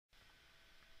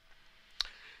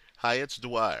Hi, it's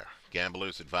Dwyer,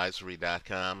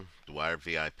 gamblersadvisory.com,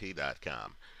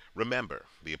 dwyervip.com. Remember,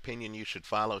 the opinion you should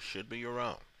follow should be your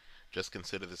own. Just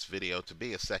consider this video to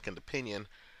be a second opinion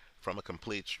from a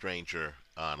complete stranger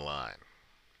online.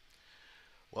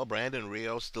 Well, Brandon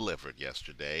Rios delivered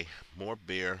yesterday. More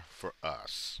beer for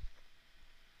us.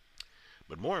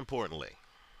 But more importantly,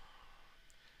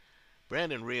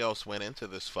 Brandon Rios went into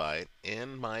this fight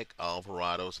in Mike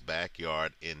Alvarado's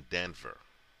backyard in Denver,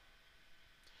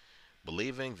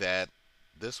 believing that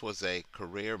this was a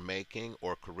career-making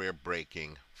or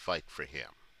career-breaking fight for him.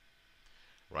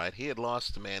 Right? He had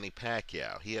lost to Manny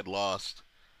Pacquiao. He had lost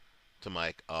to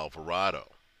Mike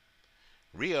Alvarado.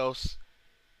 Rios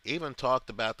even talked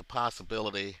about the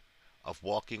possibility of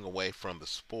walking away from the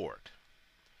sport.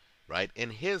 Right? In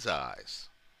his eyes,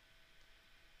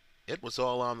 it was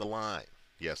all on the line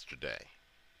yesterday.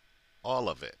 All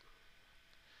of it.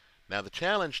 Now, the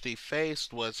challenge he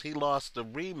faced was he lost the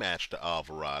rematch to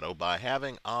Alvarado by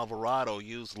having Alvarado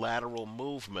use lateral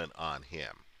movement on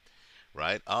him.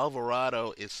 Right?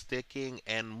 Alvarado is sticking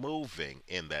and moving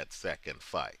in that second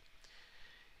fight.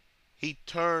 He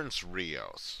turns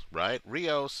Rios, right?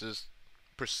 Rios is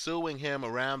pursuing him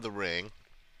around the ring,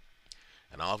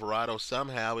 and Alvarado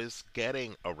somehow is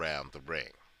getting around the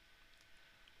ring.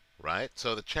 Right?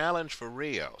 So the challenge for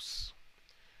Rios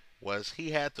was he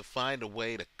had to find a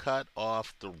way to cut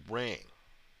off the ring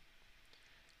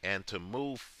and to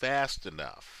move fast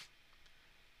enough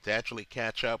to actually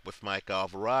catch up with Mike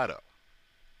Alvarado.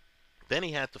 Then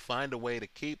he had to find a way to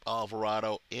keep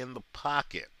Alvarado in the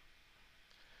pocket,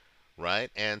 right?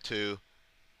 And to,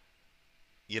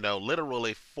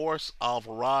 literally force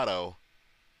Alvarado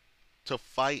to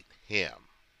fight him.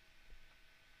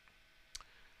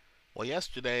 Well,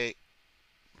 yesterday,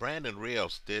 Brandon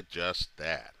Rios did just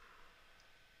that.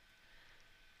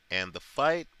 And the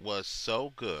fight was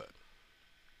so good.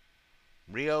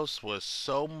 Rios was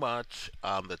so much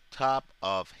on the top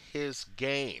of his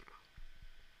game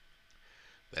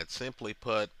that, simply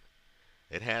put,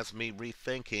 it has me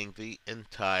rethinking the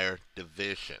entire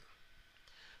division.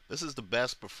 This is the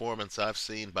best performance I've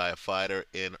seen by a fighter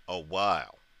in a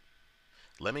while.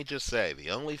 Let me just say, the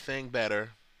only thing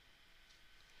better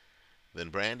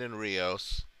than Brandon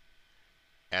Rios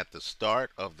at the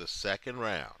start of the second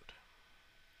round,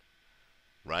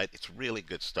 right? It's really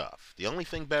good stuff. The only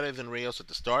thing better than Rios at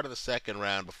the start of the second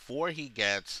round, before he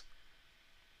gets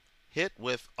hit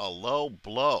with a low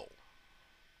blow,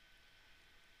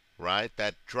 right,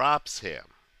 that drops him.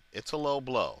 It's a low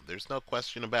blow. There's no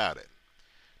question about it.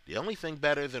 The only thing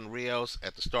better than Rios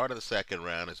at the start of the second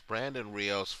round is Brandon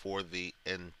Rios for the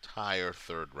entire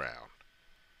third round.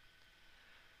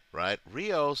 Right?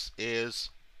 Rios is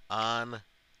on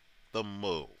the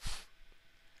move.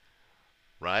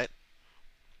 Right?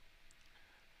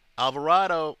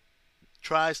 Alvarado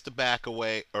tries to back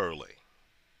away early.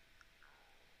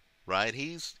 Right?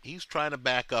 He's trying to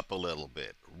back up a little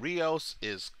bit. Rios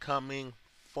is coming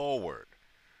forward.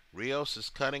 Rios is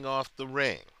cutting off the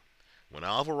ring. When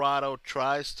Alvarado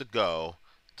tries to go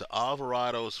to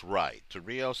Alvarado's right, to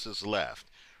Rios's left,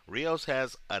 Rios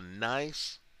has a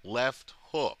nice left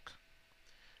hook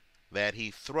that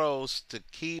he throws to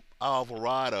keep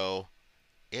Alvarado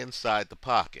inside the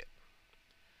pocket.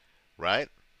 Right?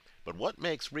 But what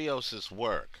makes Rios's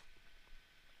work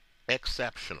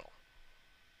exceptional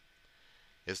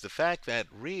is the fact that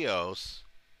Rios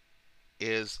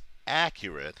is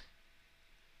accurate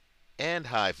and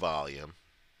high volume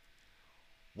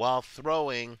while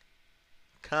throwing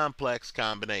complex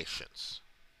combinations.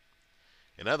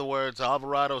 In other words,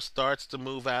 Alvarado starts to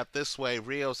move out this way.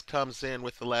 Rios comes in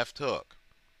with the left hook.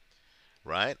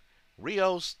 Right?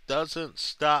 Rios doesn't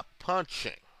stop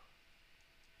punching.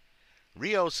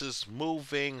 Rios is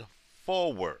moving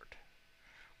forward.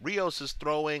 Rios is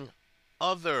throwing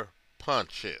other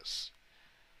punches.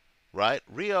 Right?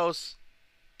 Rios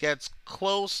gets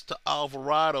close to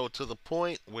Alvarado to the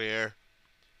point where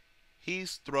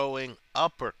he's throwing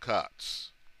uppercuts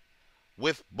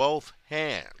with both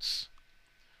hands.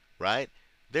 Right?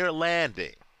 They're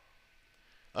landing.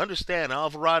 Understand,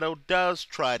 Alvarado does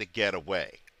try to get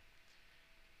away.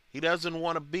 He doesn't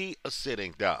want to be a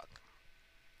sitting duck.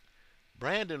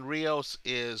 Brandon Rios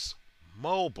is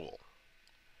mobile.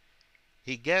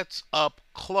 He gets up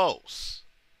close.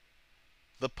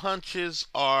 The punches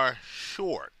are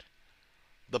short.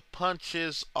 The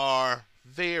punches are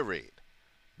varied.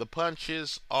 The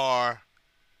punches are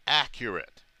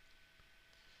accurate.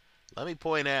 Let me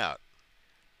point out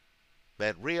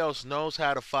that Rios knows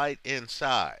how to fight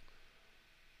inside.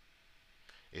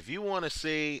 If you want to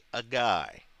see a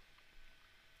guy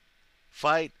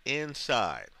fight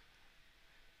inside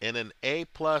in an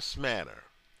A-plus manner,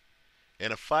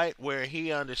 in a fight where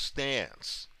he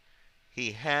understands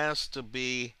he has to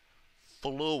be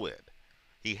fluid.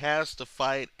 He has to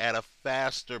fight at a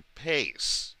faster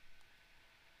pace.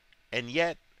 And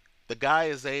yet, the guy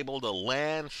is able to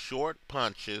land short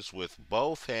punches with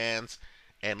both hands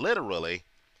and literally,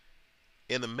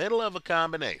 in the middle of a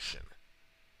combination,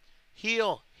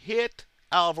 he'll hit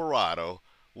Alvarado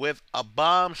with a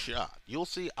bomb shot. You'll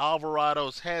see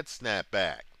Alvarado's head snap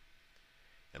back.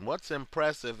 And what's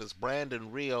impressive is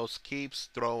Brandon Rios keeps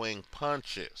throwing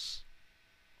punches.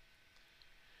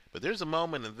 But there's a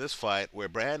moment in this fight where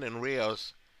Brandon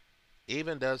Rios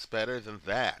even does better than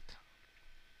that.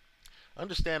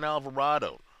 Understand,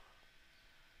 Alvarado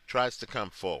tries to come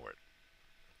forward.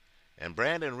 And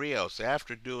Brandon Rios,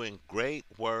 after doing great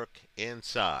work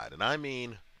inside, and I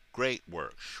mean great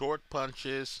work, short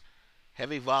punches,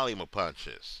 heavy volume of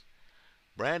punches,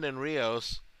 Brandon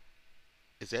Rios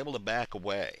is able to back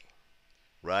away,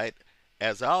 right?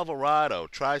 As Alvarado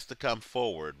tries to come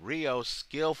forward, Rios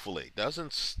skillfully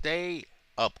doesn't stay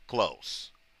up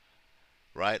close,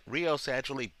 right? Rios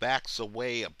actually backs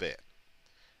away a bit,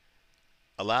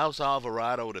 allows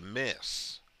Alvarado to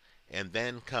miss, and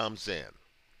then comes in.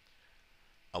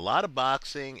 A lot of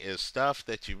boxing is stuff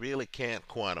that you really can't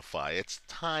quantify. It's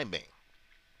timing,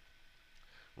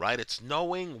 right? It's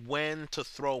knowing when to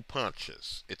throw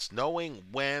punches. It's knowing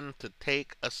when to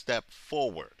take a step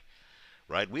forward,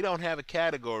 right? We don't have a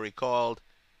category called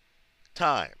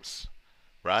times,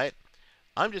 right?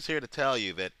 I'm just here to tell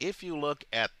you that if you look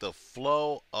at the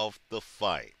flow of the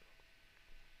fight,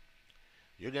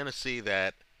 you're going to see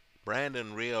that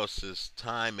Brandon Rios'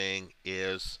 timing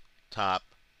is top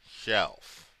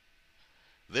shelf.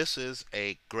 This is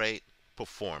a great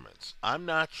performance. I'm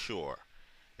not sure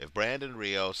if Brandon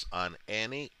Rios on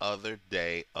any other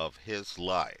day of his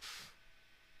life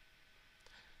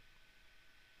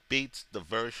beats the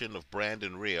version of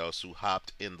Brandon Rios who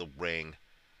hopped in the ring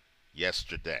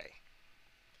yesterday.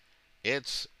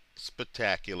 It's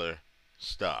spectacular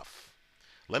stuff.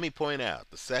 Let me point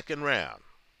out the second round,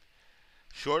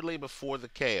 shortly before the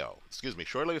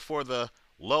shortly before the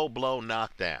low blow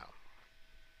knockdown,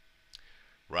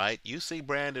 right? You see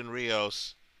Brandon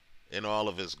Rios in all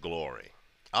of his glory.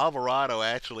 Alvarado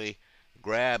actually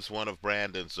grabs one of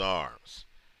Brandon's arms.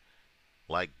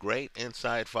 Like great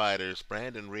inside fighters,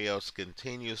 Brandon Rios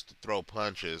continues to throw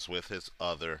punches with his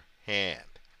other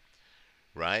hand,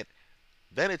 right?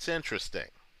 Then it's interesting.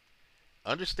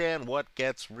 Understand what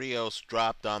gets Rios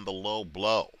dropped on the low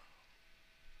blow.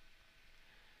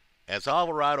 As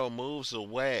Alvarado moves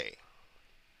away,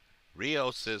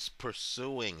 Rios is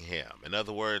pursuing him. In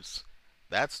other words,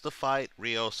 that's the fight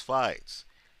Rios fights.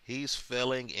 He's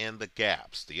filling in the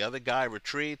gaps. The other guy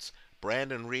retreats.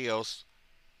 Brandon Rios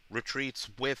retreats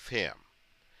with him.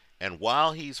 And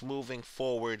while he's moving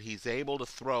forward, he's able to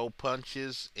throw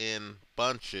punches in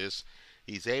bunches.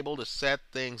 He's able to set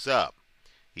things up.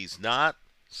 He's not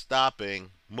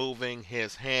stopping moving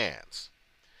his hands,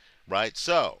 right?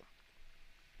 So,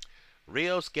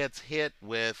 Rios gets hit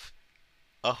with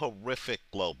a horrific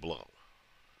low blow.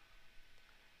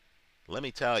 Let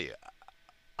me tell you,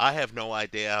 I have no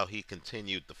idea how he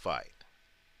continued the fight,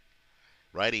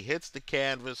 right? He hits the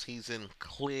canvas. He's in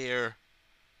clear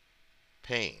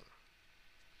pain.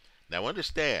 Now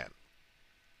understand,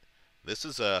 this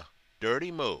is a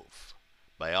dirty move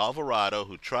by Alvarado,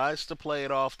 who tries to play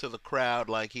it off to the crowd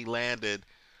like he landed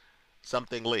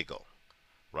something legal,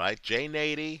 right? Jay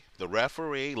Nady, the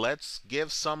referee, let's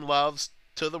give some loves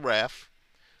to the ref,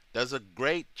 does a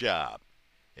great job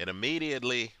in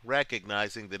immediately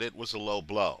recognizing that it was a low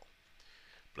blow.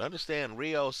 But understand,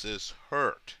 Rios is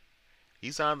hurt.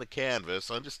 He's on the canvas.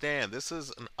 Understand, this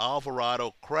is an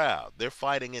Alvarado crowd. They're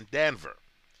fighting in Denver,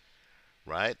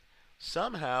 right?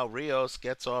 Somehow Rios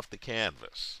gets off the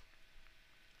canvas.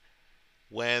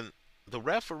 When the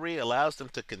referee allows them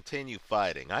to continue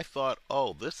fighting, I thought,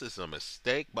 oh, this is a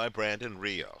mistake by Brandon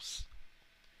Rios.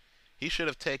 He should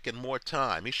have taken more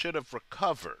time. He should have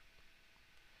recovered.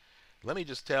 Let me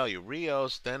just tell you,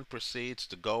 Rios then proceeds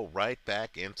to go right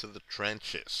back into the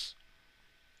trenches.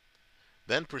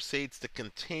 Then proceeds to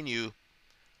continue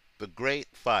the great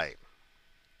fight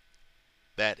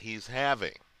that he's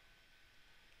having,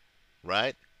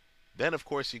 right? Then, of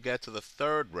course, you get to the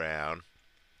third round.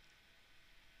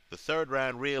 The third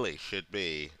round really should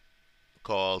be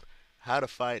called How to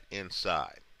Fight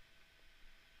Inside,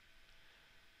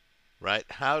 right?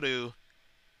 How to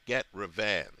get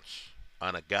revenge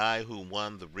on a guy who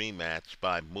won the rematch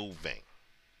by moving.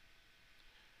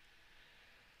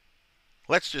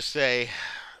 Let's just say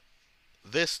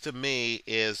this to me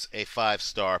is a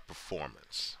 5-star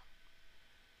performance.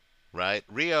 right?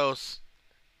 Rios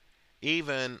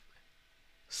even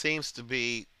seems to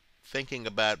be thinking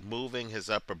about moving his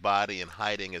upper body and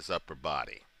hiding his upper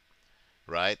body,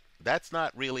 right? That's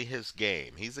not really his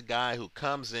game. He's a guy who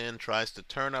comes in, tries to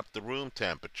turn up the room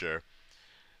temperature,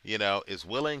 is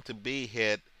willing to be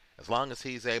hit as long as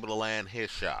he's able to land his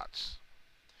shots.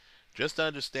 Just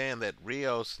understand that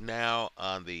Rios now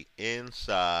on the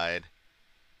inside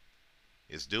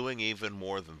is doing even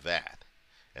more than that.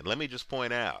 And let me just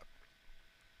point out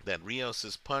that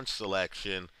Rios' punch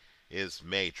selection is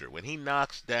major. When he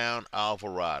knocks down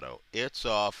Alvarado, it's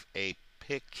off a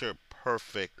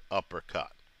picture-perfect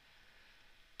uppercut.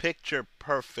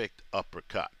 Picture-perfect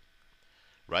uppercut.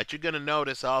 Right? You're going to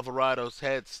notice Alvarado's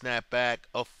head snap back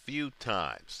a few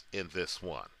times in this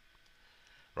one.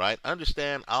 Right?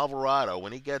 Understand Alvarado,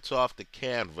 when he gets off the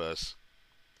canvas,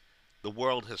 the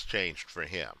world has changed for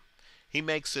him. He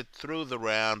makes it through the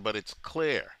round, but it's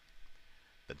clear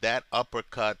that that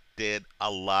uppercut did a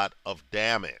lot of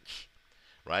damage.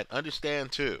 Right?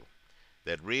 Understand, too,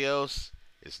 that Rios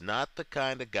is not the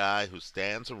kind of guy who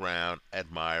stands around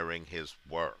admiring his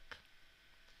work.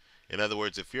 In other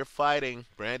words, if you're fighting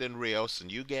Brandon Rios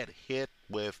and you get hit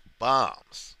with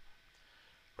bombs,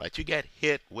 right? You get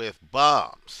hit with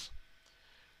bombs,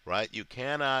 right? You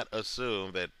cannot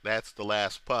assume that that's the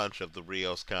last punch of the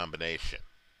Rios combination.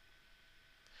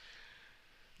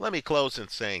 Let me close in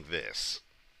saying this.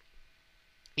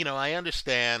 I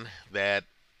understand that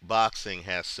boxing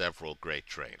has several great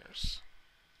trainers.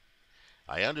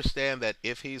 I understand that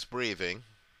if he's breathing,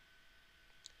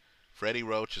 Freddie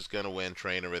Roach is going to win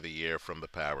Trainer of the Year from the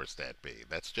powers that be.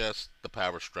 That's just the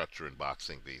power structure in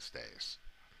boxing these days.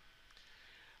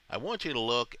 I want you to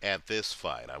look at this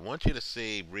fight. I want you to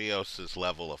see Rios'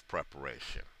 level of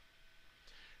preparation,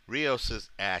 Rios'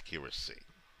 accuracy.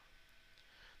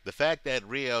 The fact that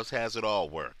Rios has it all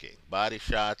working. Body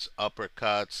shots,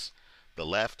 uppercuts, the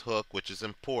left hook, which is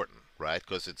important, right?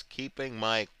 Because it's keeping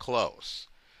Mike close.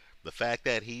 The fact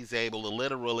that he's able to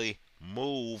literally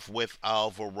move with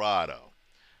Alvarado,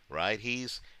 right?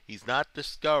 He's not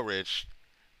discouraged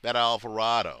that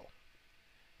Alvarado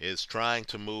is trying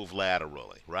to move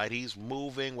laterally, right? He's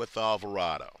moving with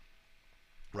Alvarado,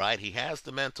 right? He has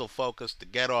the mental focus to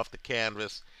get off the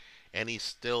canvas, and he's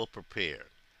still prepared.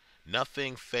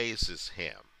 Nothing phases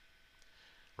him,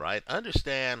 right?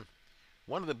 Understand,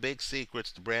 one of the big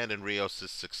secrets to Brandon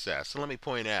Rios' success, and let me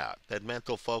point out that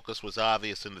mental focus was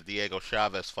obvious in the Diego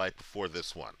Chavez fight before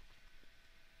this one.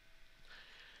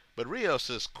 But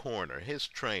Rios' corner, his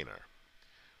trainer,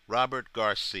 Robert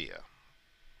Garcia,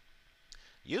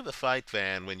 you the fight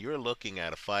fan, when you're looking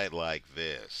at a fight like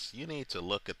this, you need to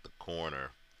look at the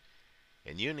corner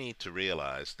and you need to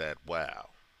realize that, wow,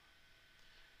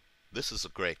 this is a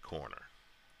great corner.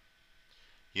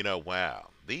 Wow,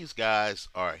 these guys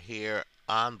are here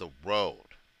on the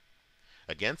road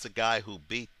against a guy who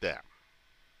beat them.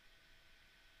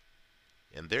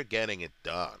 And they're getting it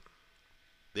done.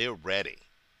 They're ready.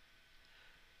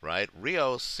 Right?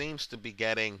 Rios seems to be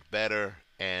getting better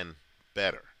and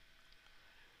better.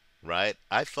 Right?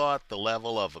 I thought the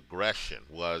level of aggression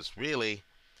was really,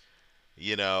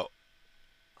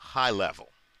 high level.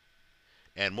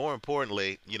 And more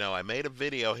importantly, I made a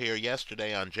video here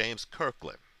yesterday on James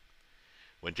Kirkland.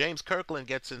 When James Kirkland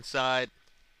gets inside,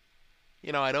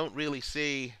 I don't really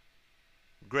see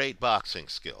great boxing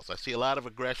skills. I see a lot of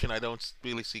aggression. I don't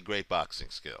really see great boxing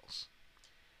skills.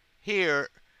 Here,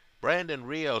 Brandon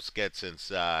Rios gets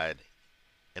inside,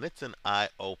 and it's an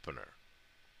eye-opener.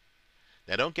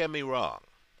 Now, don't get me wrong,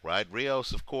 right?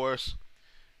 Rios, of course,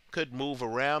 could move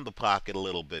around the pocket a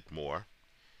little bit more.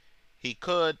 He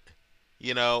could,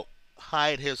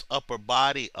 hide his upper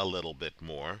body a little bit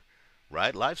more,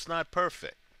 right? Life's not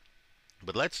perfect.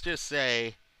 But let's just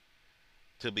say,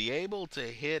 to be able to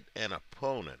hit an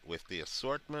opponent with the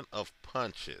assortment of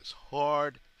punches,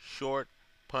 hard, short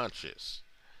punches,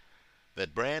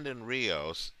 that Brandon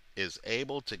Rios is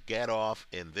able to get off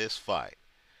in this fight,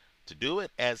 to do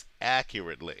it as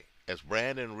accurately as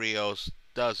Brandon Rios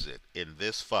does it in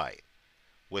this fight,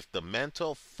 with the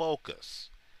mental focus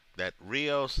that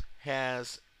Rios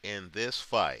has in this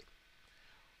fight,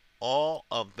 all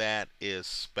of that is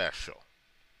special,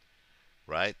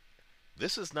 right?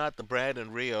 This is not the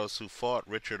Brandon Rios who fought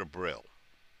Richard Abril.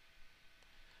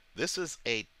 This is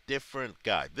a different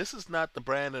guy. This is not the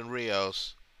Brandon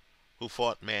Rios who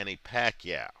fought Manny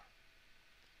Pacquiao,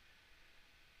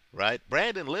 right?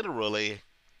 Brandon literally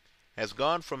has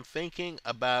gone from thinking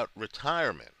about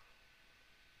retirement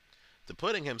to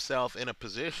putting himself in a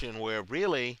position where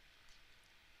really,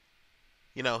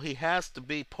 he has to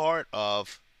be part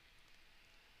of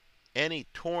any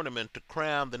tournament to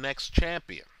crown the next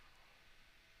champion.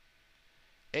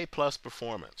 A-plus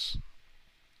performance.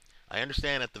 I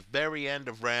understand at the very end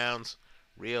of rounds,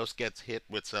 Rios gets hit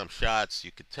with some shots.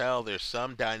 You could tell there's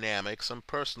some dynamic, some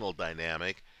personal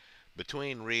dynamic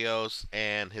between Rios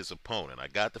and his opponent. I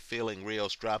got the feeling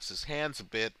Rios drops his hands a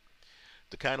bit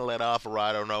to kind of let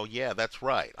Alvarado know, yeah, that's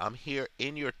right. I'm here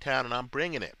in your town and I'm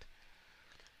bringing it.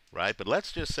 Right? But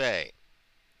let's just say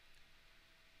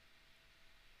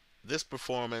this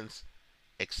performance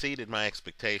exceeded my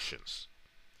expectations.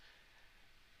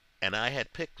 And I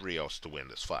had picked Rios to win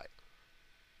this fight.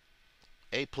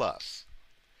 A plus.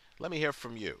 Let me hear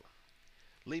from you.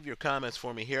 Leave your comments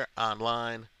for me here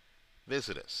online.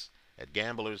 Visit us at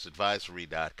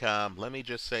gamblersadvisory.com. Let me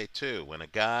just say, too, when a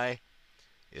guy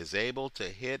is able to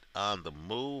hit on the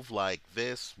move like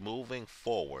this moving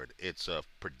forward, it's a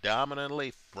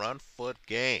predominantly front foot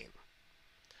game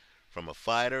from a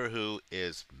fighter who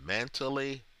is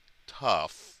mentally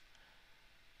tough,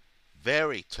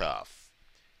 very tough,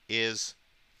 is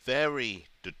very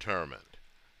determined,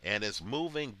 and is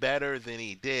moving better than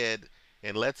he did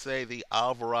in, let's say, the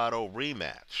Alvarado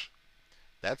rematch.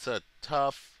 That's a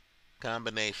tough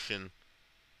combination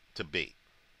to beat.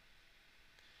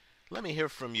 Let me hear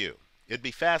from you. It'd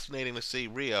be fascinating to see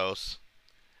Rios,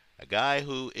 a guy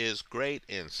who is great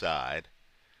inside,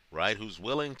 right, who's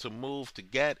willing to move to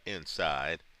get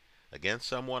inside, against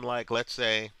someone like, let's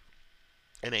say,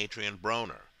 an Adrian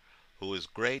Broner, who is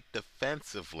great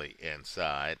defensively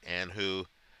inside and who,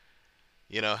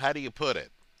 how do you put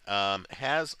it,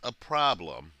 has a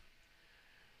problem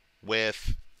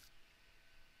with,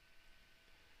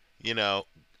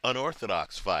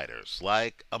 unorthodox fighters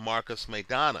like a Marcus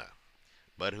Maidana,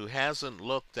 but who hasn't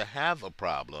looked to have a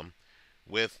problem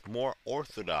with more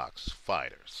orthodox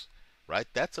fighters, right?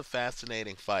 That's a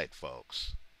fascinating fight,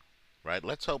 folks, right?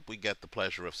 Let's hope we get the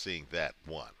pleasure of seeing that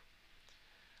one.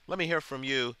 Let me hear from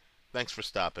you. Thanks for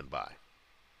stopping by.